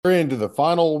Into the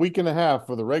final week and a half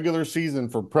of the regular season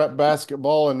for prep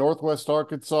basketball in Northwest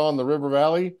Arkansas and the River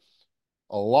Valley.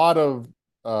 A lot of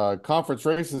conference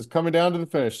races coming down to the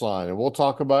finish line, and we'll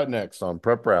talk about it next on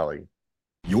Prep Rally.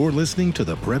 You're listening to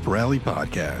the Prep Rally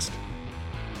Podcast.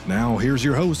 Now, here's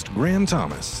your host, Graham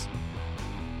Thomas.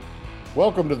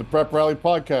 Welcome to the Prep Rally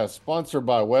Podcast, sponsored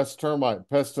by West Termite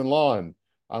Pest and Lawn.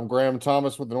 I'm Graham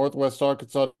Thomas with the Northwest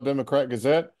Arkansas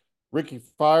Democrat-Gazette. Ricky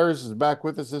Fires is back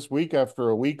with us this week after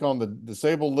a week on the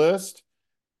disabled list.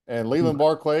 And Leland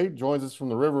Barclay joins us from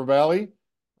the River Valley.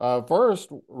 First,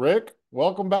 Rick,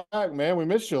 welcome back, man. We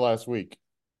missed you last week.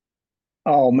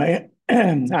 Oh, man.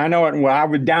 I know it. Well, I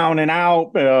was down and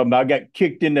out. I got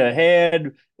kicked in the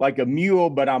head like a mule,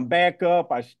 but I'm back up.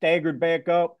 I staggered back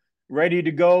up, ready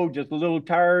to go. Just a little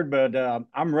tired, but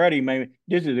I'm ready, man.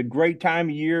 This is a great time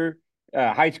of year,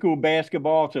 high school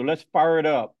basketball, so let's fire it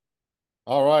up.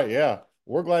 All right, yeah.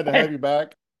 We're glad to have you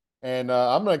back. And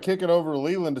I'm going to kick it over to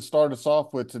Leland to start us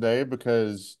off with today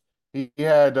because he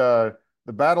had the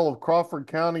Battle of Crawford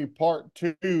County Part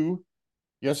 2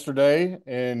 yesterday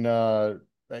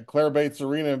at Claire Bates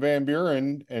Arena in Van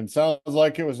Buren, and sounds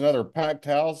like it was another packed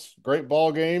house, great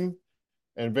ball game,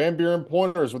 and Van Buren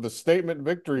Pointers with a statement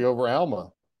victory over Alma.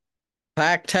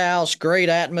 Packed house, great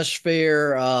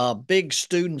atmosphere, big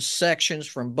student sections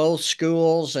from both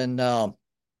schools, and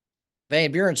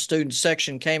Van Buren student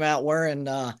section came out wearing,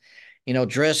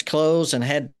 dress clothes and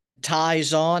had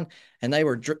ties on, and they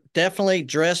were definitely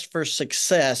dressed for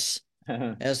success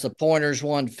as the Pointers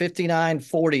won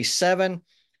 59-47.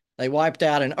 They wiped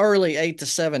out an early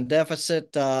 8-7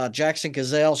 deficit. Jackson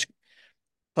Gazelle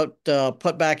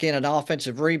put back in an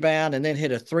offensive rebound and then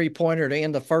hit a three-pointer to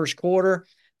end the first quarter.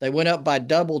 They went up by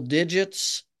double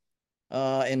digits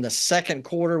in the second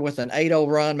quarter with an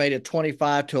 8-0 run, made it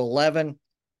 25-11.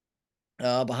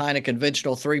 Behind a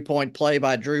conventional three-point play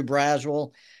by Drew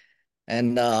Braswell.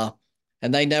 And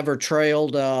they never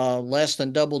trailed less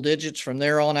than double digits from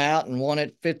there on out and won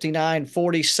it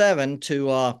 59-47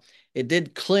 to it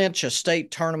did clinch a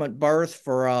state tournament berth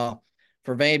for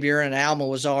Van Buren. Alma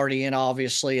was already in,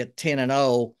 obviously, at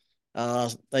 10-0.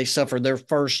 They suffered their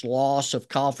first loss of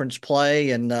conference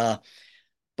play.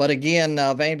 But again,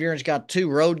 Van Buren's got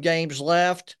 2 road games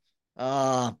left.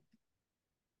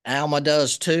 Alma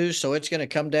does too, so it's going to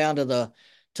come down to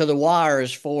the wire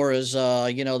as far as the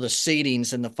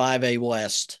seedings in the 5A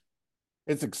West.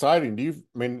 It's exciting.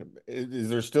 Is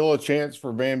there still a chance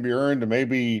for Van Buren to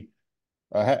maybe?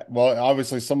 Well,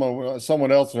 obviously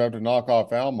someone else would have to knock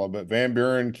off Alma, but Van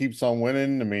Buren keeps on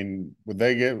winning. I mean, would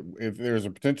they get, if there's a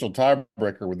potential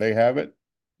tiebreaker, would they have it?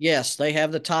 Yes, they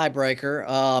have the tiebreaker.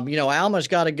 Alma's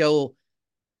got to go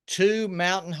to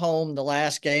Mountain Home the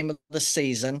last game of the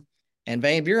season. And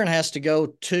Van Buren has to go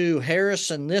to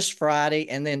Harrison this Friday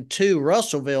and then to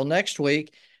Russellville next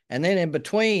week. And then in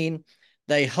between,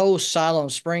 they host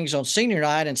Siloam Springs on senior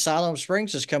night, and Siloam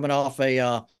Springs is coming off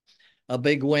a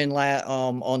big win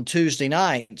on Tuesday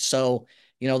night. So,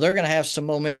 they're going to have some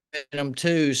momentum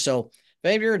too. So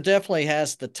Van Buren definitely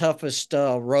has the toughest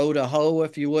row to hoe,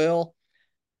 if you will.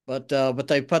 But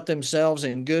they put themselves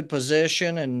in good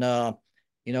position, and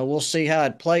we'll see how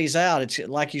it plays out. It's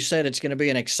like you said, it's going to be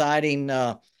an exciting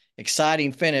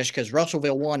finish because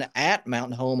Russellville won at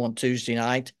Mountain Home on Tuesday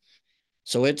night.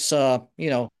 So it's, again,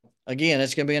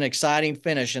 it's going to be an exciting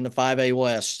finish in the 5A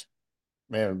West.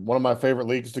 Man, one of my favorite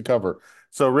leagues to cover.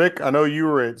 So, Rick, I know you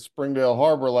were at Springdale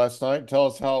Har-Ber last night. Tell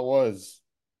us how it was.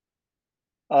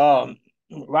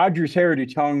 Rogers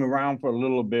Heritage hung around for a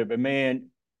little bit, but man,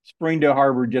 Springdale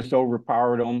Har-Ber just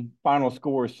overpowered them. Final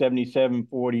score is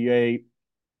 77-48.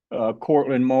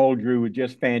 Courtland Muldrew was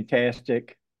just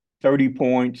fantastic, 30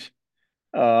 points.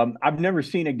 I've never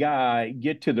seen a guy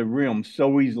get to the rim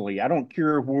so easily. I don't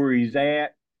care where he's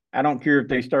at. I don't care if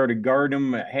they started guarding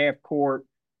him at half court,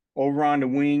 over on the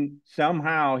wing.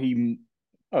 Somehow he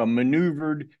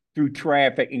maneuvered through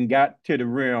traffic and got to the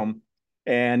rim.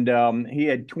 And he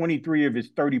had 23 of his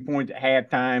 30 points at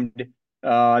halftime.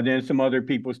 Then some other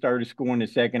people started scoring the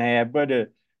second half. But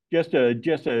just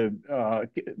a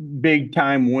big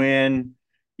time win.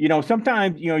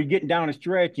 Sometimes, you're getting down a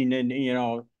stretch and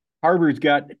then, Har-Ber's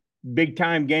got big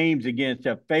time games against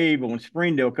Fayetteville and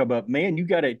Springdale come up. Man, you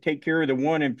got to take care of the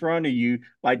one in front of you.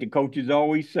 Like the coaches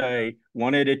always say,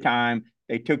 one at a time.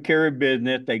 They took care of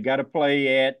business. They got to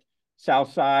play at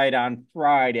Southside on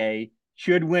Friday.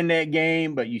 Should win that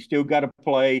game, but you still got to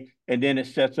play. And then it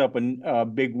sets up a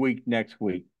big week next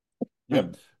week.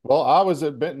 Yep. Well, I was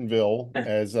at Bentonville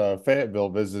as Fayetteville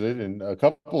visited, and a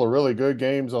couple of really good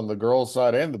games on the girls'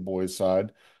 side and the boys'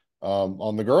 side.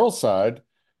 On the girls' side,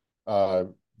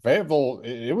 Fayetteville,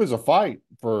 it was a fight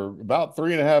for about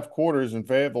 3.5 quarters, and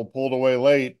Fayetteville pulled away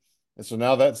late. And so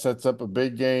now that sets up a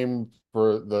big game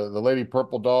for the Lady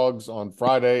Purple Dogs on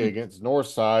Friday against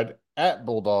Northside at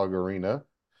Bulldog Arena.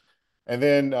 And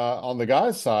then on the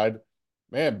guys' side,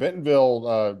 man,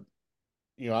 Bentonville,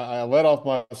 I let off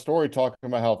my story talking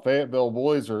about how Fayetteville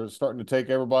boys are starting to take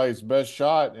everybody's best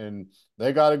shot, and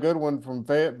they got a good one from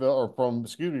Fayetteville, or from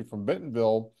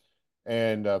Bentonville,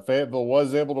 and Fayetteville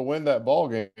was able to win that ball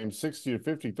game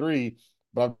 60-53.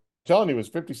 But I'm telling you, it was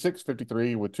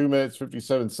 56-53 with 2 minutes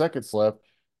 57 seconds left.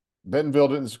 Bentonville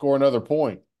didn't score another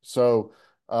point. So,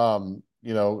 and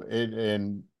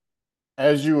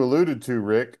as you alluded to,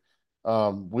 Rick,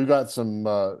 we've got some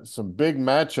big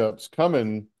matchups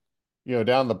coming,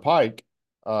 down the pike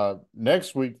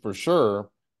next week for sure,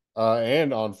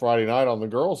 and on Friday night on the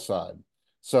girls' side.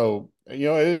 So,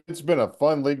 it's been a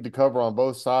fun league to cover on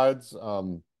both sides.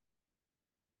 I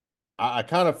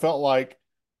kind of felt like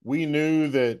we knew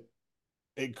that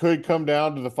it could come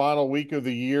down to the final week of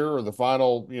the year or the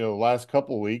final, last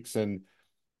couple of weeks. And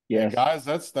Yes. guys,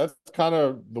 that's kind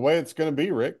of the way it's going to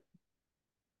be, Rick.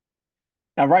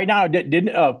 Now, right now, didn't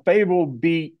Fayetteville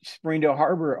beat Springdale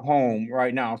Har-Ber at home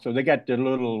right now? So they got the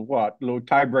little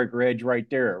tiebreaker edge right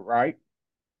there, right?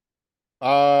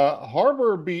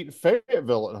 Har-Ber beat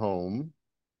Fayetteville at home.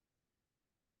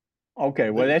 Okay,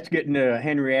 well, that's getting to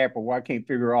Henry Apple. I can't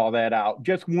figure all that out.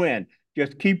 Just win.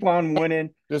 Just keep on winning,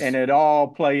 and it all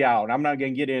play out. I'm not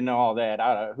going to get into all that,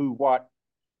 who, what,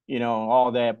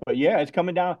 all that. But yeah, it's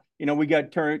coming down. We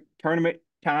got tournament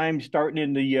time starting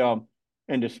in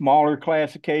the smaller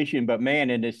classification. But man,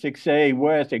 in the 6A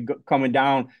West, coming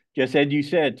down, just as you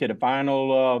said, to the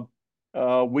final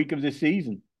week of the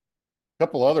season.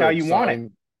 Couple other That's how you want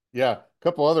it. Yeah, a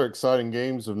couple other exciting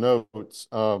games of notes.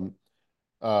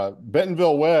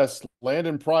 Bentonville West,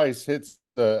 Landon Price hits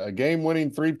a game-winning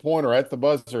three-pointer at the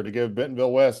buzzer to give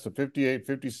Bentonville West a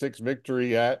 58-56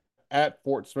 victory at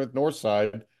Fort Smith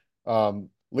Northside. Leland,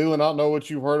 I don't know what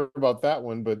you've heard about that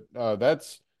one, but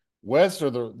that's West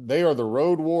they are the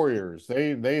road warriors.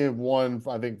 They have won,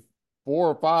 I think, 4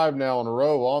 or 5 now in a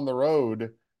row on the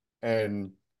road,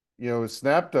 and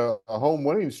snapped a home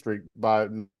winning streak by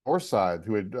Northside,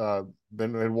 who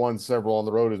had won several on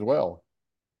the road as well.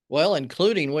 Well,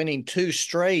 including winning 2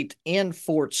 straight in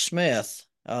Fort Smith,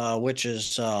 which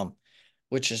is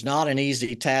not an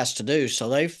easy task to do. So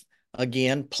they've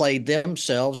again played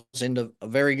themselves into a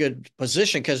very good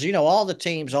position because all the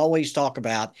teams always talk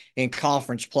about in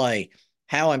conference play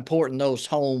how important those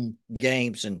home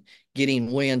games and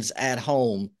getting wins at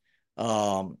home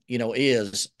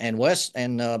is. And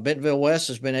Bentonville West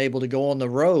has been able to go on the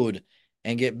road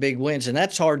and get big wins, and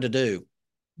that's hard to do.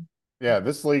 Yeah,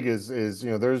 this league is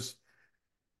there's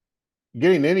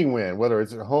getting any win, whether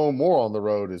it's at home or on the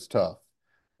road, is tough.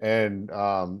 And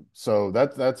so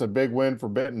that's a big win for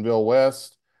Bentonville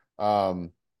West. The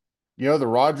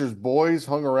Rogers boys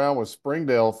hung around with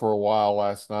Springdale for a while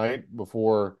last night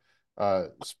before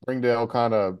Springdale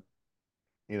kind of,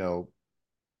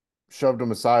 shoved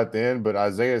them aside at the end. But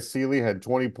Isaiah Seeley had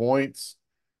 20 points.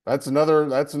 That's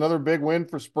another big win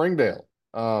for Springdale.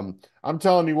 I'm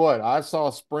telling you what, I saw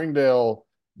Springdale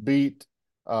beat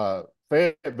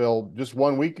Fayetteville just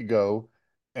 1 week ago,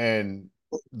 and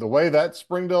the way that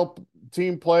Springdale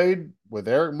team played with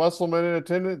Eric Musselman in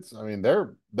attendance, I mean,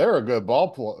 they're a good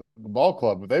ball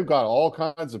club, but they've got all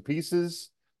kinds of pieces.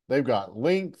 They've got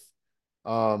length.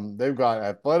 They've got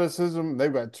athleticism.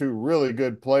 They've got 2 really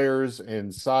good players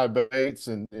in Cy Bates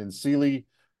and Seeley,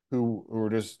 who are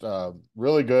just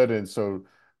really good. And so,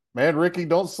 man, Ricky,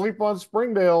 don't sleep on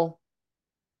Springdale.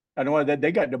 I know that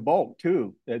they got the bulk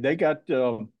too. They got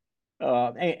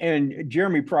and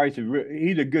Jeremy Price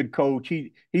he's a good coach.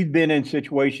 He's been in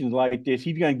situations like this.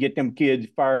 He's going to get them kids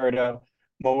fired up,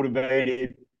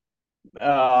 motivated.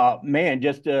 Man,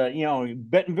 just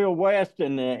Bentonville West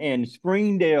and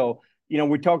Springdale.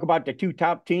 We talk about the 2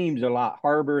 top teams a lot,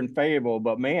 Har-Ber and Fayetteville,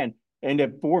 but man, in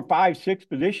the 4, 5, 6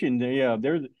 position,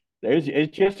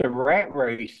 it's just a rat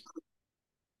race.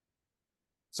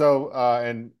 So,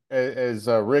 and as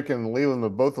Rick and Leland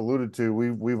have both alluded to,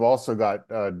 we've also got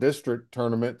district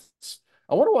tournaments.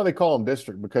 I wonder why they call them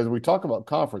district, because we talk about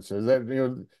conferences.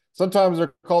 That sometimes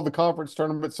they're called the conference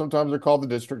tournament, sometimes they're called the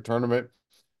district tournament.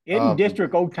 Isn't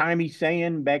district old-timey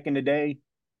saying back in the day?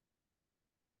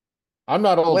 I'm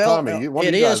not old-timey. Well, One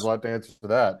of you guys will have to answer to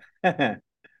that.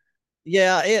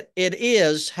 Yeah, it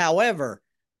is. However,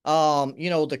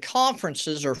 the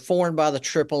conferences are formed by the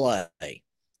AAA.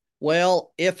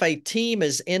 Well, if a team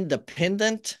is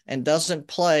independent and doesn't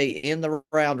play in the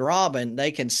round robin,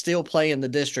 they can still play in the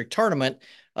district tournament,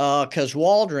 because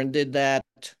Waldron did that.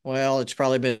 Well, it's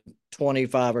probably been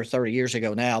 25 or 30 years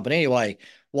ago now. But anyway,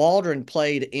 Waldron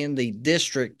played in the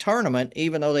district tournament,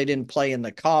 even though they didn't play in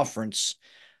the conference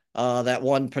that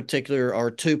one particular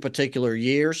or two particular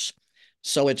years.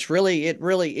 So it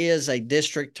really is a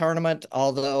district tournament,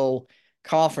 although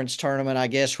conference tournament, I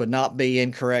guess, would not be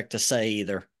incorrect to say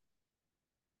either.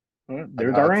 Well, I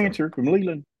there's our gotcha. answer from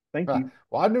Leland. Thank you.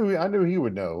 Well, I knew he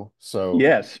would know. So,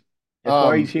 Yes, that's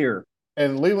why he's um, here.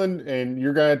 and Leland, and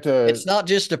you're going to It's not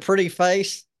just a pretty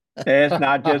face. That's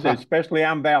not just, especially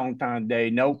on Valentine's Day.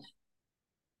 Nope.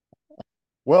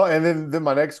 well, and then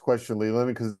my next question, Leland,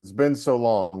 because it's been so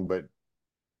long, but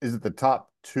is it the top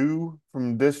two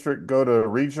from district go to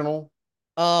regional?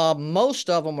 Most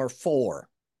of them are four.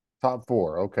 Top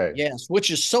four, okay. Yes,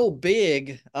 which is so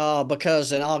big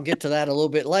because, and I'll get to that a little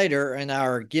bit later in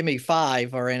our Gimme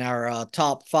Five or in our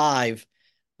top five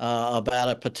about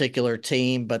a particular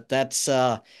team. But that's,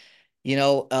 this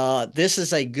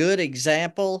is a good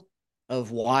example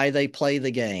of why they play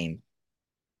the game.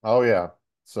 Oh yeah.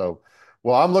 So,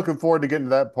 well, I'm looking forward to getting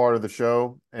to that part of the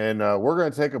show, and we're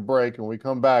going to take a break. And when we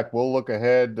come back, we'll look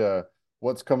ahead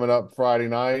what's coming up Friday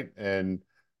night and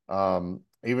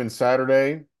even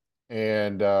Saturday,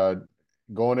 and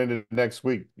going into next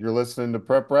week. You're listening to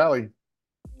Prep Rally.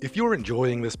 If you're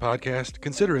enjoying this podcast,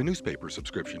 consider a newspaper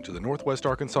subscription to the Northwest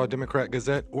Arkansas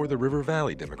Democrat-Gazette or the River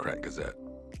Valley Democrat-Gazette.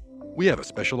 We have a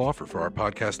special offer for our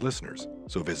podcast listeners,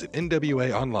 so visit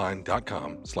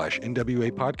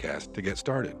nwaonline.com/NWA podcast to get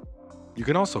started. You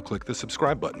can also click the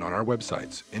subscribe button on our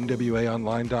websites,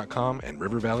 nwaonline.com and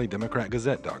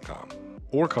rivervalleydemocratgazette.com,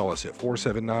 or call us at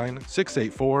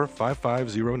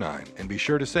 479-684-5509 and be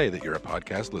sure to say that you're a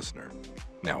podcast listener.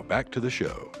 Now back to the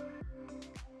show.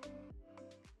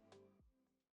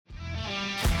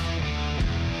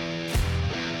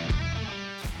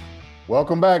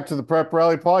 Welcome back to the Prep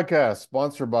Rally Podcast,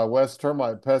 sponsored by West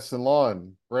Termite Pest and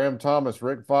Lawn. Graham Thomas,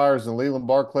 Rick Fires, and Leland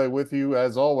Barclay with you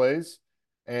as always.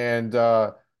 And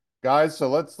guys, so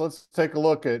let's take a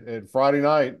look at Friday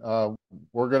night.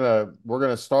 We're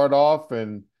gonna start off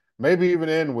and maybe even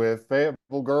end with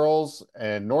Fayetteville girls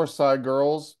and Northside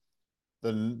girls.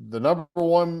 The number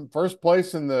one first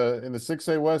place in the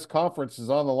 6A West Conference is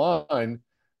on the line.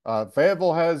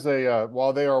 Fayetteville has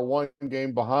while they are one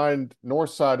game behind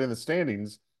Northside in the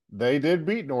standings, they did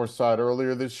beat Northside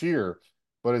earlier this year.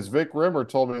 But as Vic Rimmer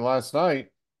told me last night,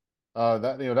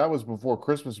 that was before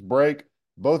Christmas break.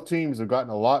 Both teams have gotten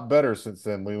a lot better since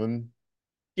then, Leland.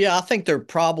 Yeah, I think they're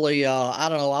probably, I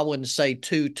don't know, I wouldn't say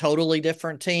two totally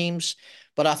different teams,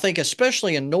 but I think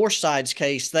especially in Northside's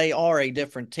case, they are a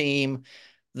different team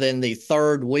than the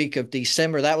third week of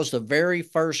December. That was the very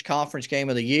first conference game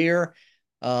of the year.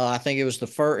 I think it was the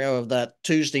first of that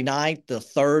Tuesday night, the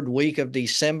third week of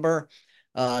December.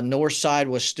 Northside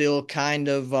was still kind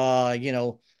of,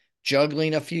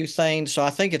 juggling a few things. So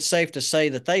I think it's safe to say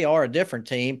that they are a different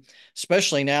team,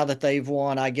 especially now that they've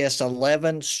won, I guess,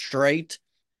 11 straight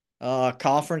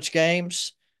conference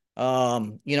games.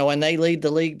 And they lead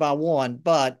the league by one,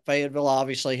 but Fayetteville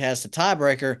obviously has the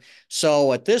tiebreaker.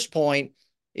 So at this point,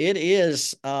 it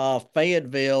is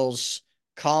Fayetteville's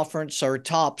conference or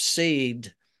top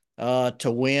seed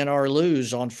to win or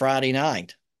lose on Friday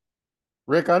night.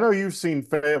 Rick, I know you've seen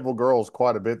Fayetteville girls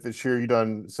quite a bit this year. You've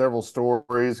done several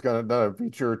stories, done a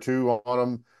feature or two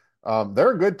on them.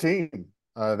 They're a good team.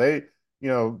 They,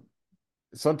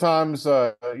 sometimes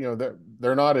they're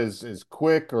not as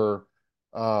quick or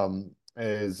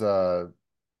as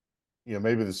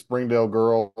maybe the Springdale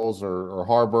girls or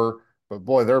Har-Ber, but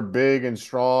boy, they're big and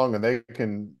strong, and they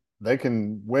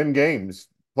can win games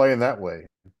playing that way.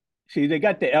 See, they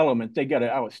got the elements. They got an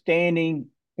outstanding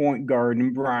point guard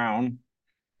in Brown,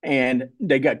 and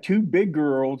they got two big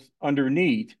girls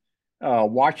underneath.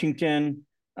 Washington,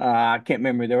 I can't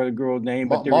remember the other girl's name,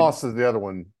 but Moss is the other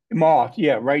one. Moss,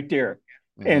 yeah, right there.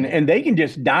 Mm-hmm. And they can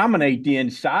just dominate the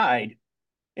inside.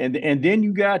 And then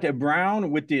you got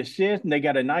Brown with the assist, and they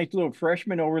got a nice little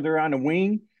freshman over there on the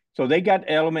wing. So they got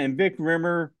element. And Vic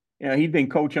Rimmer, he's been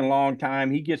coaching a long time.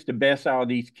 He gets the best out of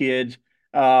these kids.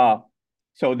 So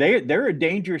they're a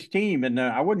dangerous team, and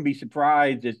I wouldn't be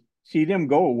surprised to see them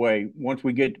go away once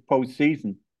we get to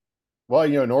postseason. Well,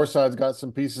 Northside's got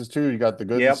some pieces too. You got the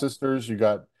Gooden sisters, you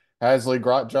got Hasley,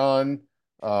 Grotjohn,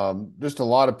 just a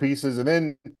lot of pieces. And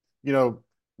then,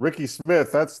 Ricky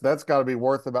Smith, that's got to be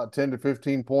worth about 10 to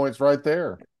 15 points right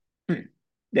there.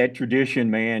 That tradition,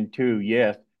 man, too.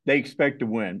 Yes. They expect to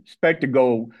win, expect to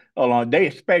go along. They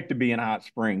expect to be in Hot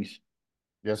Springs.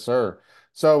 Yes, sir.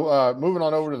 So moving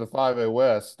on over to the 5A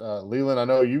West, Leland, I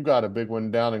know you got a big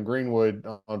one down in Greenwood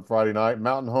on Friday night.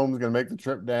 Mountain Home's going to make the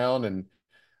trip down, and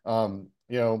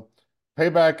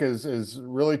payback is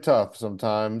really tough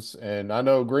sometimes. And I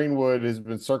know Greenwood has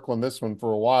been circling this one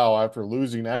for a while after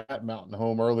losing at Mountain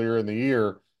Home earlier in the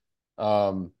year.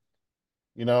 Um,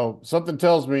 something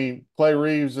tells me Clay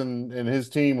Reeves and his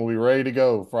team will be ready to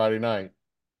go Friday night.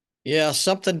 Yeah,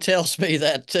 something tells me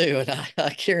that too. And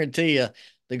I guarantee you,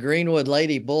 the Greenwood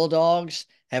Lady Bulldogs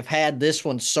have had this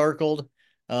one circled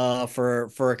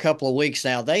for a couple of weeks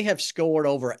now. They have scored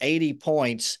over 80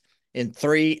 points in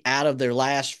 3 out of their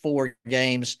last 4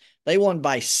 games. They won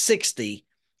by 60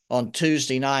 on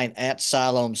Tuesday night at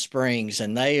Siloam Springs,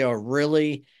 and they are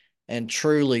really and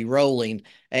truly rolling.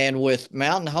 And with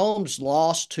Mountain Home's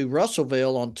loss to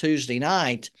Russellville on Tuesday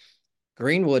night,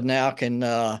 Greenwood now can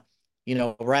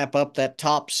wrap up that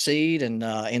top seed and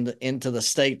into the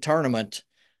state tournament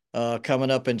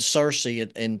coming up in Searcy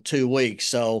in 2 weeks.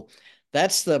 So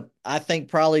that's I think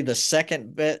probably the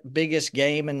second biggest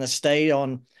game in the state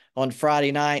on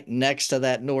Friday night, next to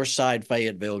that Northside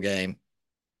Fayetteville game.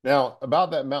 Now,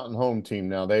 about that Mountain Home team,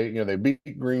 now they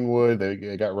beat Greenwood.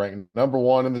 They got ranked number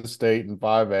 1 in the state in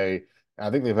 5A. I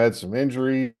think they've had some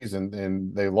injuries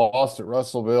and they lost at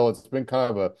Russellville. It's been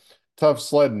kind of a tough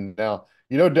sledding. Now,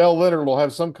 Dell Leonard will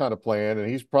have some kind of plan, and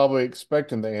he's probably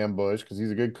expecting the ambush because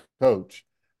he's a good coach.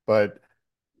 But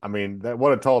I mean,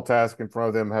 what a tall task in front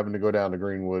of them having to go down to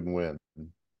Greenwood and win.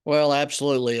 Well,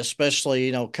 absolutely,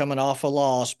 especially, coming off a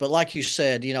loss. But like you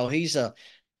said,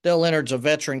 Dell Leonard's a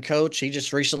veteran coach. He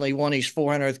just recently won his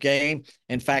 400th game.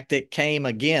 In fact, it came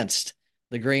against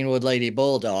the Greenwood Lady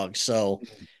Bulldogs. So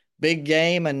big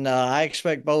game, and I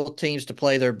expect both teams to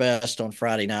play their best on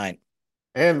Friday night.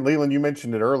 And Leland, you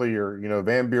mentioned it earlier.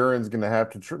 Van Buren's going to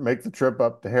have to make the trip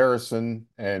up to Harrison,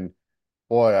 and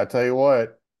boy, I tell you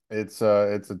what, it's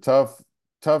a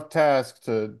tough task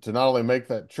to not only make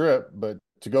that trip, but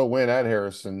to go win at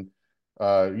Harrison.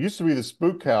 It used to be the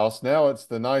Spook House. Now it's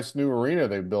the nice new arena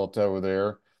they built over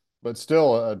there, but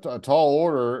still a tall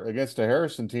order against a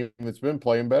Harrison team that's been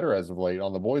playing better as of late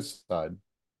on the boys' side.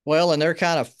 Well, and they're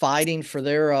kind of fighting for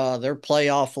their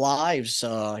playoff lives,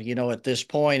 at this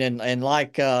point. And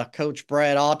like Coach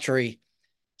Brad Autry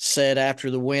said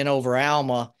after the win over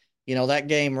Alma, that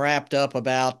game wrapped up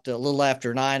about a little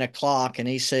after 9 o'clock, and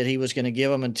he said he was going to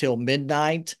give them until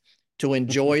midnight to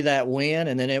enjoy that win,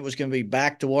 and then it was going to be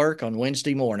back to work on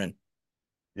Wednesday morning.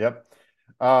 Yep.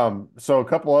 So a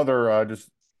couple other just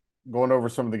going over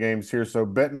some of the games here. So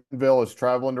Bentonville is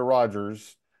traveling to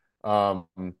Rogers.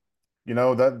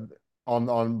 That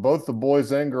on both the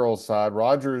boys and girls side,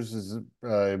 Rogers is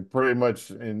pretty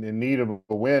much in need of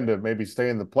a win to maybe stay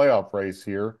in the playoff race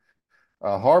here.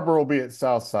 Har-Ber will be at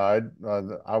Southside.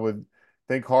 I would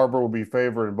think Har-Ber will be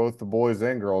favored in both the boys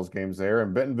and girls games there.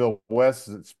 And Bentonville West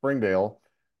is at Springdale.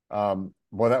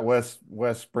 That West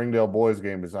Springdale boys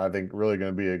game is, I think, really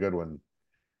going to be a good one.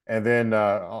 And then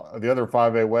the other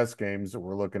 5A West games that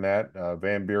we're looking at,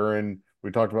 Van Buren. We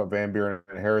talked about Van Buren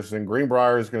and Harrison.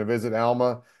 Greenbrier is going to visit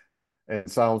Alma, and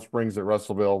Siloam Springs at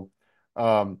Russellville.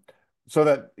 So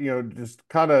that, just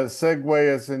kind of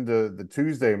segue us into the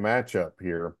Tuesday matchup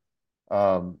here.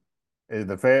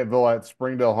 The Fayetteville at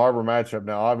Springdale Har-Ber matchup.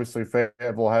 Now, obviously,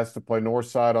 Fayetteville has to play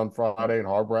Northside on Friday, and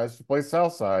Har-Ber has to play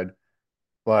Southside.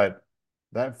 But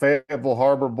that Fayetteville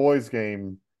Har-Ber boys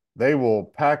game, they will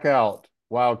pack out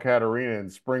Wildcat Arena in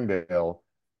Springdale.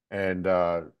 And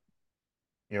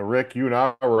Rick, you and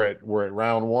I were at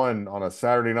round 1 on a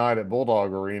Saturday night at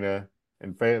Bulldog Arena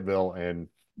in Fayetteville, and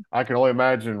I can only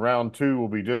imagine round 2 will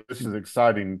be just as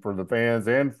exciting for the fans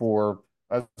and for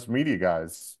us media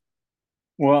guys.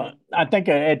 Well, I think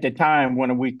at the time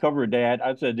when we covered that,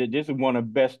 I said that this is one of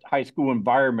the best high school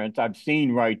environments I've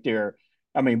seen right there.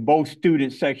 I mean, both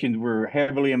student sections were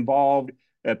heavily involved,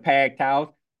 a packed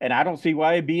house, and I don't see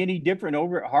why it'd be any different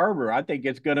over at Har-Ber. I think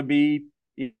it's going to be,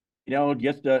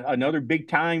 just another big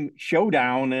time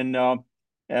showdown, and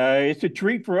it's a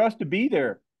treat for us to be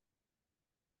there.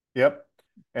 Yep.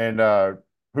 And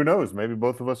who knows? Maybe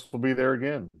both of us will be there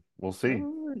again. We'll see.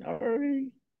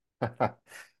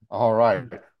 All right.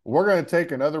 We're going to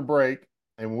take another break,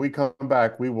 and when we come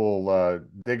back, we will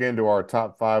dig into our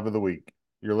top 5 of the week.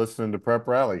 You're listening to Prep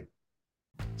Rally.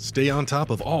 Stay on top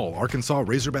of all Arkansas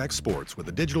Razorback sports with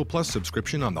a Digital Plus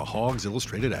subscription on the Hogs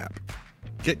Illustrated app.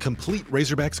 Get complete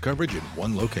Razorbacks coverage in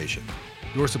one location.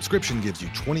 Your subscription gives you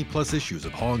 20-plus issues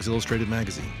of Hogs Illustrated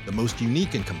magazine, the most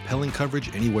unique and compelling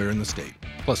coverage anywhere in the state,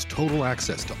 plus total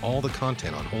access to all the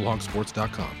content on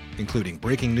WholeHogSports.com, including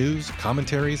breaking news,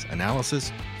 commentaries,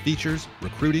 analysis, features,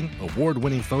 recruiting,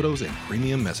 award-winning photos, and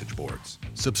premium message boards.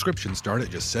 Subscriptions start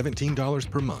at just $17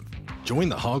 per month. Join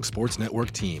the Hog Sports Network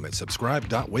team at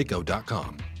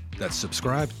subscribe.waco.com. That's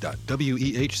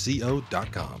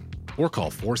subscribe.wehco.com. or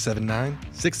call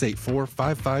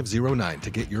 479-684-5509 to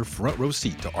get your front row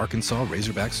seat to Arkansas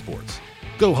Razorback sports.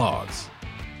 Go Hogs!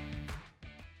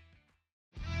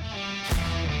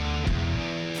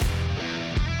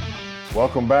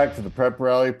 Welcome back to the Prep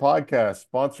Rally Podcast,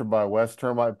 sponsored by West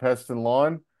Termite Pest and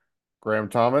Lawn, Graham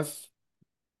Thomas,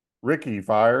 Ricky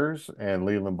Fires, and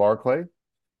Leland Barclay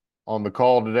on the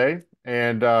call today.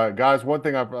 And guys, one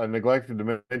thing I neglected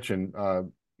to mention,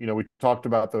 we talked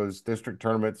about those district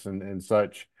tournaments and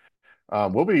such.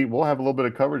 We'll have a little bit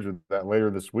of coverage of that later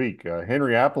this week.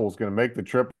 Henry Apple is going to make the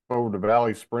trip over to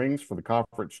Valley Springs for the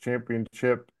conference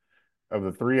championship of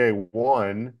the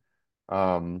 3A1.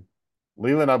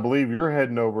 Leland, I believe you're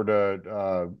heading over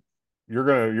to you're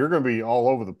gonna be all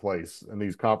over the place in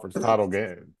these conference title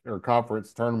game or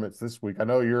conference tournaments this week. I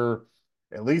know you're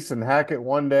at least in Hackett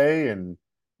one day and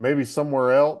maybe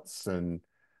somewhere else. And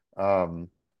I'm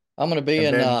gonna be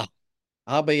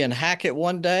I'll be in Hackett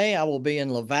one day. I will be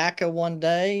in Lavaca one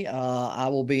day. I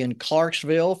will be in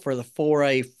Clarksville for the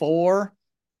 4A4.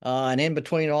 And in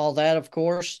between all that, of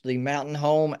course, the Mountain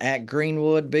Home at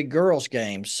Greenwood big girls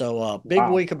game. So big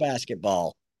week of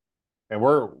basketball. And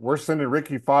we're sending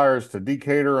Ricky Fires to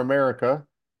Decatur, America.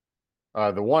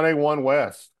 The 1A1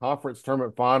 West Conference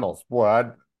Tournament Finals.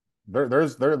 Boy,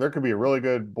 there could be a really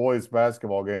good boys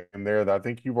basketball game there that I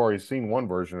think you've already seen one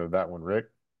version of that one, Rick.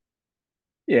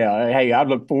 Yeah, hey, I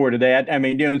look forward to that. I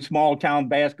mean, doing small town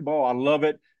basketball, I love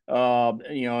it.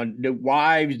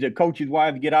 The coaches'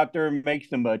 wives get out there and make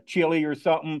some chili or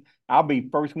something. I'll be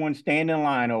first one standing in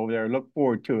line over there. Look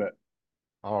forward to it.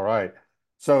 All right.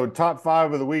 So top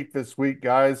 5 of the week this week,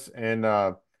 guys. And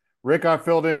Rick, I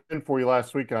filled in for you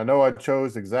last week, and I know I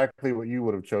chose exactly what you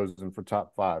would have chosen for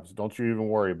top 5. So don't you even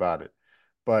worry about it.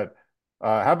 But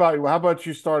how about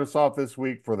you start us off this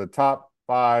week for the top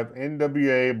 5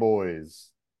 NWA boys?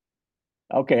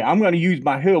 Okay, I'm going to use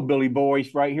my hillbilly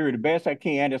voice right here the best I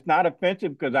can. It's not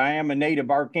offensive because I am a native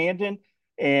Arkansan,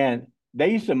 and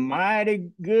there's some mighty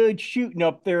good shooting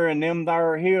up there in them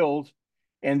there hills.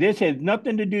 And this has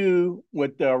nothing to do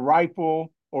with a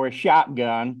rifle or a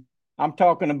shotgun. I'm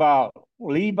talking about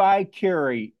Levi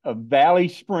Carey of Valley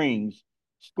Springs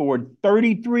scored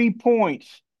 33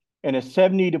 points in a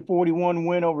 70-41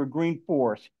 win over Green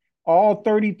Forest. All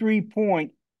 33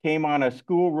 points came on a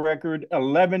school record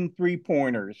 11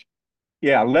 three-pointers.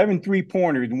 Yeah, 11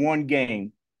 three-pointers in one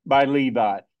game by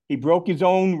Levi. He broke his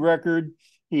own record.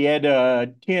 He had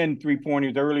 10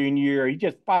 three-pointers early in the year. He's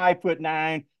just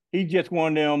 5'9". He's just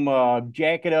one of them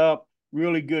jacket up,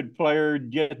 really good player,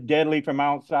 just deadly from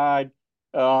outside.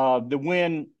 The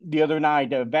win the other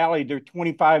night, Valley, they're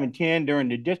 25-10 during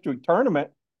the district tournament.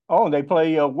 Oh, and they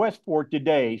play Westport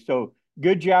today. So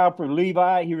good job for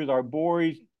Levi. He was our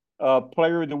boys'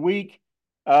 player of the week.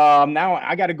 Now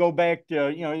I got to go back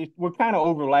to, we're kind of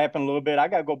overlapping a little bit. I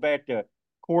got to go back to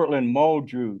Courtland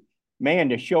Muldrew. Man,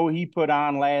 the show he put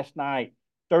on last night,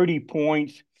 30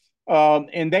 points.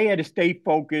 And they had to stay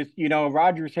focused.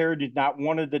 Rogers Heritage is not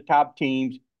one of the top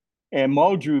teams. And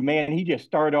Muldrew, man, he just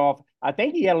started off. I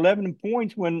think he had 11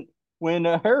 points when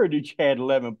Heritage had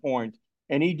 11 points.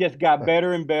 And he just got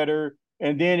better and better.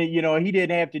 And then, he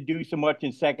didn't have to do so much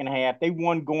in second half. They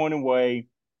won going away.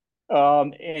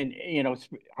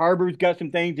 Har-Ber's got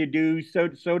some things to do. So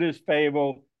does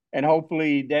Fayetteville. And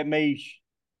hopefully that may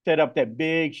set up that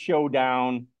big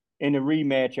showdown in the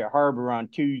rematch at Har-Ber on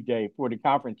Tuesday for the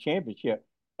conference championship.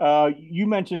 You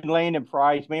mentioned Landon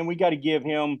Price. Man, we got to give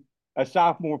him a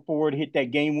sophomore forward, hit that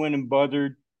game-winning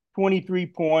buzzer, 23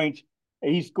 points.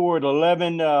 He scored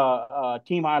 11,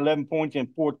 team-high 11 points in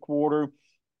fourth quarter.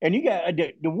 And you got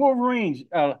the Wolverines,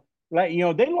 they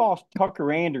lost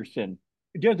Tucker Anderson,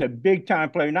 just a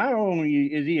big-time player. Not only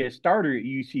is he a starter at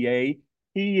UCA,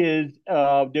 he is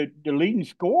the leading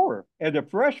scorer as a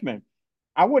freshman.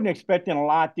 I wasn't expecting a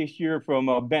lot this year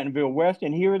from Bentonville West,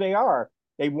 and here they are.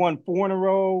 They won 4 in a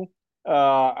row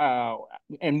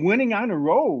and winning on the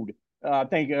road. I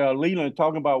think Leland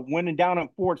talking about winning down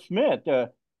at Fort Smith 2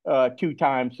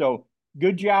 times. So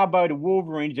good job by the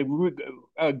Wolverines.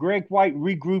 Greg White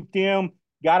regrouped them,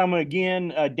 got them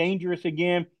again, dangerous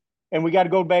again. And we got to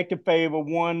go back to Fayetteville,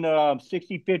 won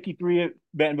 60-53 at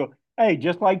Bentonville. Hey,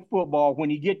 just like football, when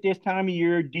you get this time of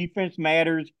year, defense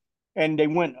matters. And they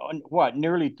went on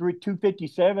nearly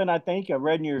 257, I think. I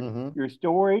read in your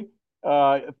story.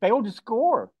 Failed to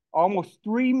score almost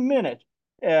 3 minutes.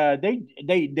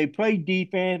 They played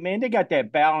defense, man. They got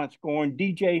that balance scoring.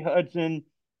 DJ Hudson,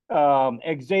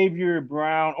 Xavier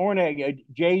Brown,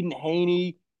 Jaden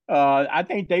Haney. I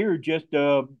think they are just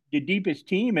the deepest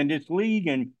team in this league,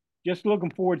 and just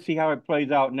looking forward to see how it plays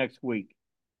out next week.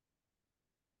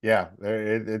 Yeah,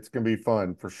 it's gonna be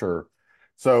fun for sure.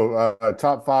 So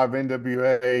top five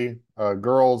NWA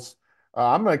girls.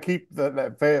 I'm going to keep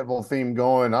that Fayetteville theme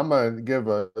going. I'm going to give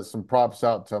some props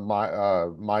out to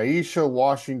Maisha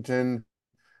Washington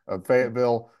of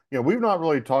Fayetteville. You know, we've not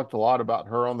really talked a lot about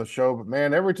her on the show, but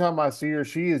man, every time I see her,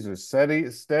 she is just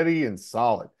steady and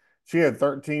solid. She had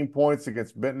 13 points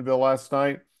against Bentonville last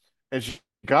night, and she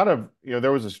kind of,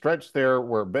 there was a stretch there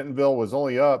where Bentonville was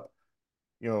only up,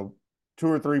 2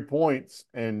 or 3 points,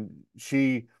 and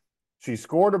she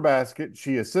scored a basket,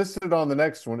 she assisted on the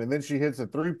next one, and then she hits a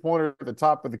three-pointer at the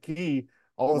top of the key.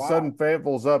 All of a Wow. sudden,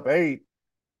 Fayetteville's up 8,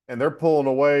 and they're pulling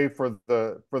away for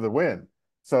the win.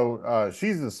 So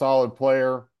she's a solid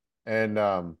player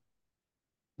and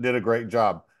did a great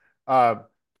job. Uh,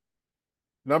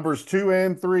 numbers 2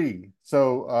 and 3.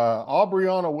 So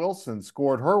Aubriana Wilson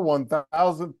scored her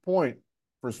 1,000th point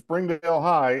for Springdale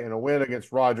High in a win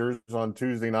against Rogers on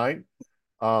Tuesday night.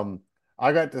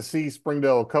 I got to see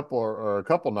Springdale a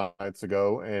couple nights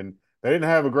ago, and they didn't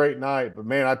have a great night, but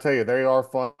man, I tell you, they are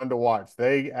fun to watch.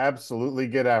 They absolutely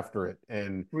get after it,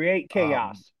 and Create um,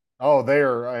 chaos. oh, they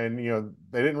are, and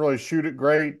they didn't really shoot it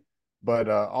great, but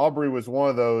Aubrey was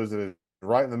one of those that is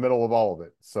right in the middle of all of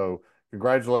it. So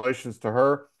congratulations to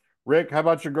her. Rick, how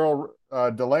about your girl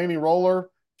Delaney Roller?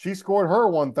 She scored her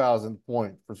 1,000th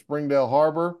point for Springdale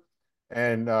Har-Ber,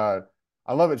 and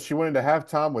I love it. She went into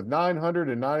halftime with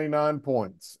 999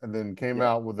 points, and then came Yep.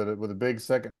 out with a big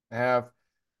second half,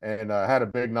 and had a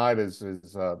big night as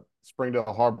Springdale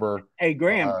Har-Ber. Hey,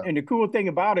 Graham, Uh, and the cool thing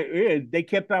about it is they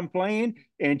kept on playing.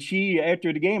 And she,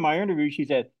 after the game, I interviewed, she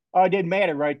said, "Oh, it didn't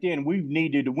matter right then. We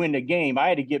needed to win the game. I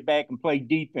had to get back and play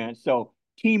defense." So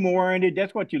team oriented,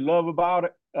 that's what you love about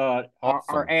it. Our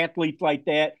awesome. athletes like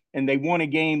that, and they won a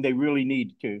game they really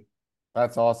needed to.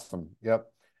 That's awesome.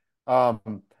 Yep.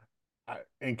 Um,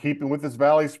 in keeping with this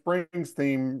Valley Springs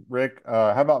theme, Rick,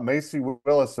 how about Macy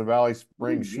Willis of Valley Ooh,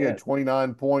 Springs? She had yes.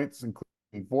 29 points,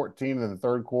 including 14 in the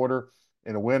third quarter,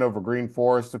 in a win over Green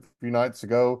Forest a few nights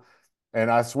ago. And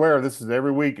I swear this is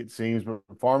every week it seems, but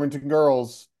Farmington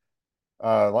girls,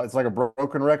 it's like a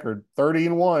broken record,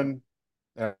 30-1.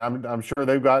 And I'm sure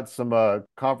they've got some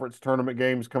conference tournament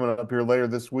games coming up here later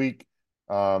this week.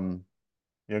 Um,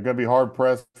 going to be hard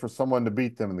pressed for someone to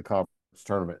beat them in the conference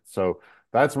tournament. So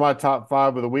that's my top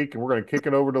five of the week, and we're going to kick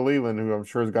it over to Leland, who I'm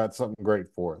sure has got something great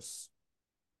for us.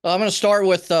 I'm going to start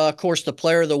with, of course, the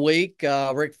player of the week.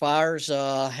 Rick Fires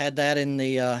had that in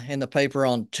the paper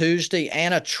on Tuesday.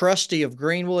 Anna Trusty of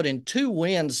Greenwood in 2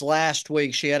 wins last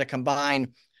week. She had a combined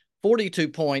 42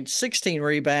 points, 16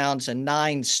 rebounds, and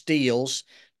 9 steals.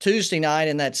 Tuesday night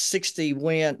in that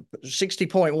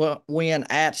 60-point win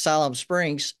at Siloam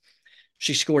Springs,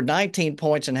 she scored 19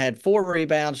 points and had 4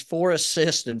 rebounds, 4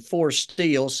 assists, and 4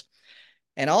 steals.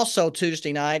 And also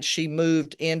Tuesday night, she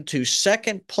moved into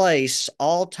second place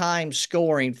all-time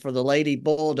scoring for the Lady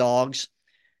Bulldogs,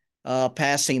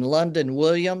 passing London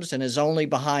Williams, and is only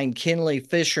behind Kinley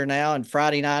Fisher now. And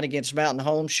Friday night against Mountain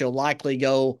Home, she'll likely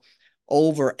go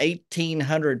over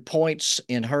 1,800 points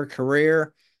in her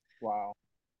career. Wow.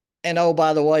 And oh,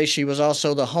 by the way, she was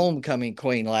also the homecoming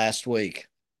queen last week.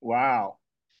 Wow.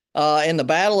 In the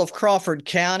Battle of Crawford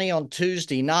County on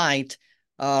Tuesday night,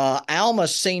 Alma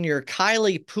senior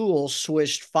Kylie Poole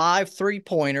swished 5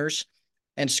 3-pointers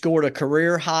and scored a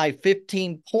career-high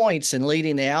 15 points in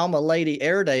leading the Alma Lady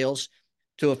Airedales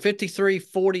to a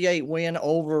 53-48 win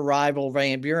over rival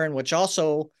Van Buren, which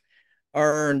also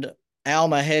earned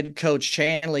Alma head coach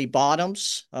Chanley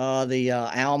Bottoms,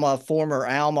 the former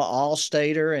Alma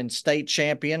All-Stater and state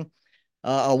champion,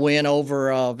 a win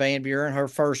over Van Buren, her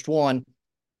first one.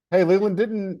 Hey, Leland,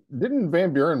 didn't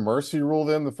Van Buren Mercy rule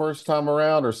them the first time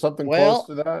around, or something close Well,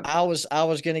 to that? I was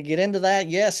going to get into that.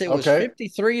 Yes, it was Okay.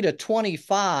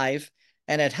 53-25,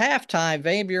 and at halftime,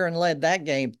 Van Buren led that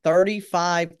game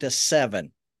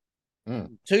 35-7.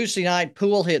 Mm. Tuesday night,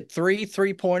 Poole hit 3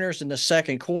 3-pointers in the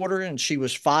second quarter, and she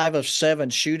was 5 of 7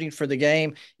 shooting for the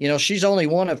game. She's only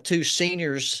one of 2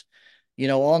 seniors,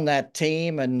 on that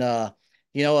team, and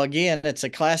again, it's a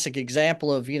classic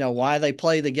example of why they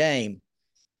play the game.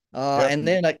 Yep. And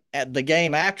then at the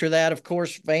game after that, of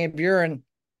course, Van Buren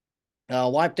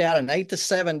wiped out an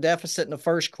 8-7 deficit in the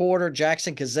first quarter.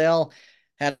 Jackson Cazell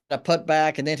had a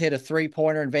putback and then hit a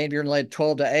 3-pointer, and Van Buren led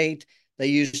 12-8. They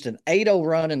used an 8-0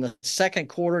 run in the second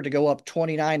quarter to go up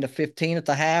 29-15 at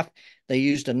the half. They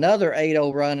used another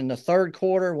 8-0 run in the third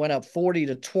quarter, went up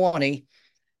 40-20,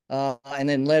 and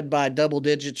then led by double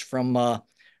digits from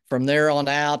there on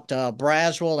out.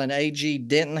 Braswell and A.G.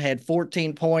 Denton had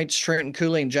 14 points. Trenton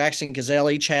Cooley and Jackson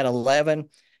Cazell each had 11.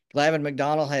 Glavin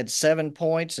McDonald had 7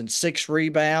 points and 6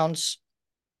 rebounds.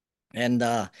 And,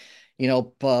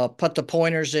 put the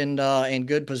pointers in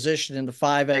good position in the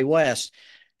 5A West.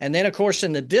 And then, of course,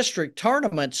 in the district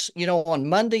tournaments, on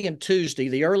Monday and Tuesday,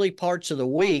 the early parts of the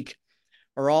week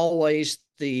are always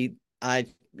the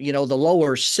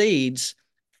lower seeds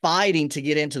fighting to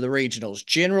get into the regionals.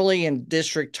 Generally, in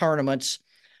district tournaments,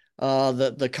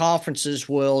 the conferences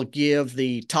will give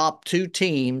the top two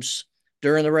teams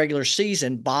during the regular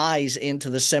season buys into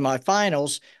the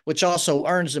semifinals, which also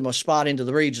earns them a spot into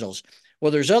the regionals.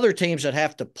 Well, there's other teams that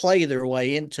have to play their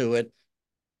way into it.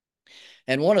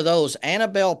 And one of those,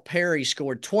 Annabelle Perry,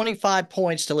 scored 25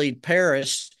 points to lead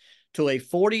Paris to a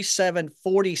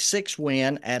 47-46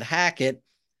 win at Hackett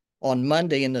on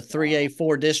Monday in the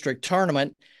 3A4 district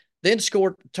tournament. Then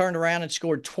turned around and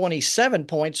scored 27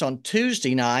 points on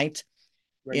Tuesday night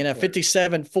in a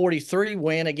 57-43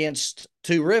 win against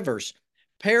Two Rivers.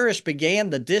 Paris began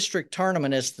the district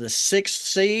tournament as the 6th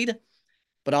seed,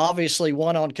 but obviously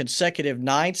won on consecutive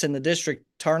nights in the district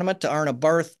tournament to earn a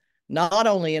berth not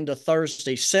only into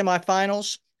Thursday's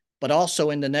semifinals, but also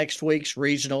into next week's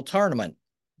regional tournament.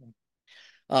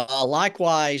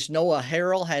 Likewise, Noah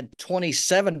Harrell had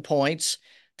 27 points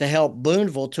to help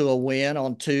Boonville to a win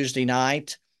on Tuesday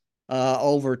night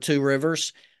over Two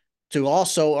Rivers, to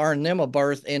also earn them a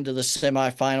berth into the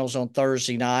semifinals on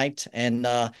Thursday night.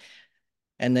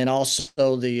 And then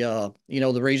also the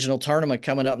regional tournament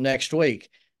coming up next week.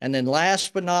 And then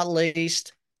last but not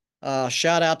least,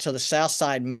 shout out to the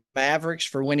Southside Mavericks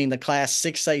for winning the Class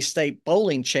 6A State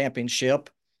Bowling Championship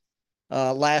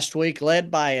last week,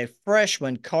 led by a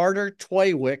freshman, Carter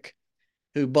Twawick,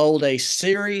 who bowled a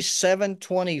Series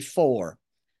 724.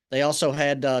 They also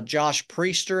had Josh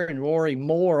Priester and Rory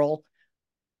Morrill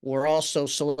were also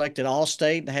selected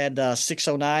All-State and had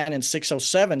 609 and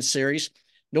 607 series.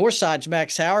 Northside's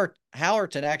Max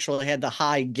Howerton actually had the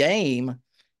high game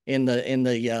in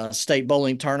the state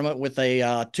bowling tournament with a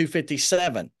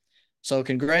 257. So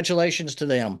congratulations to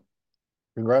them.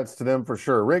 Congrats to them for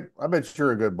sure. Rick, I bet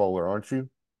you're a good bowler, aren't you?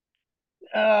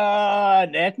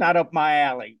 That's not up my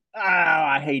alley. Oh,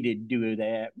 I hated to do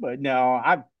that, but no,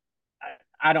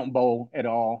 I don't bowl at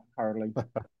all, hardly.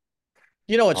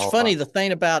 It's All funny, right. the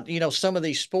thing about, some of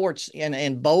these sports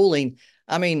and bowling.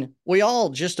 I mean, we all,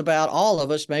 just about all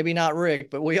of us, maybe not Rick,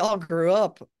 but we all grew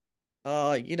up,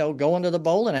 going to the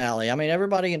bowling alley. I mean,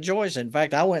 everybody enjoys it. In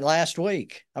fact, I went last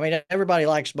week. I mean, everybody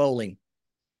likes bowling.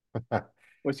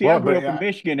 Well, see, I Well, grew but up in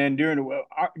Michigan, and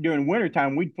during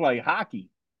wintertime, we'd play hockey.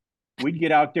 We'd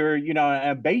get out there,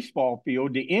 a baseball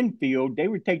field, the infield. They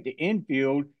would take the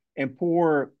infield and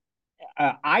pour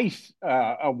ice,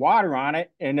 water on it,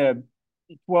 and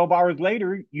 12 hours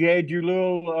later, you had your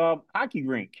little hockey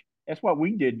rink. That's what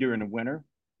we did during the winter.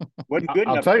 Wasn't good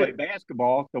I'll enough to tell play you,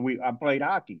 basketball, so I played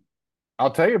hockey.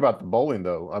 I'll tell you about the bowling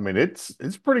though. I mean, it's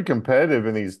pretty competitive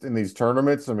in these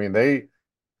tournaments. I mean,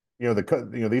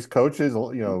 these coaches,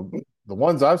 the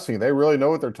ones I've seen, they really know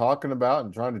what they're talking about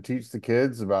and trying to teach the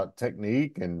kids about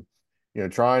technique and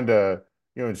trying to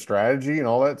and strategy and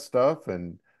all that stuff.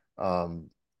 And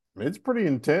it's pretty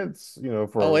intense, Oh,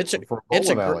 for a it's a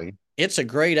bowling gr- alley. it's a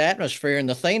great atmosphere. And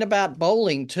the thing about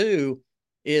bowling too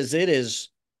is it is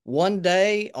one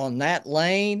day on that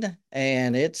lane,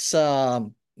 and it's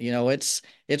one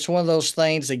of those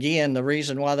things. Again, the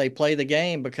reason why they play the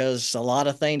game, because a lot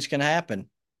of things can happen.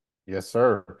 Yes,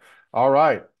 sir. All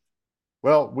right.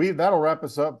 Well, that'll wrap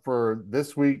us up for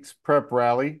this week's prep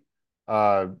rally.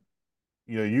 Uh,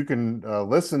 you can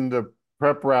listen to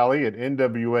Prep Rally at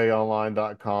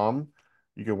nwaonline.com.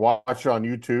 You can watch on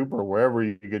YouTube or wherever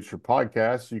you get your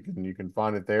podcasts. You can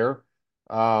find it there.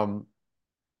 Um,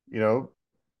 you know,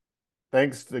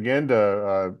 Thanks again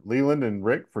to Leland and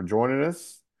Rick for joining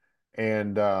us.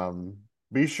 And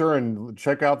be sure and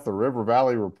check out the River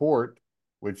Valley Report,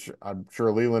 which I'm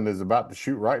sure Leland is about to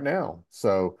shoot right now.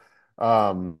 So,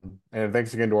 and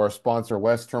thanks again to our sponsor,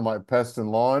 West Termite Pest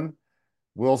and Lawn.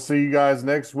 We'll see you guys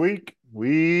next week.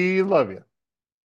 We love you.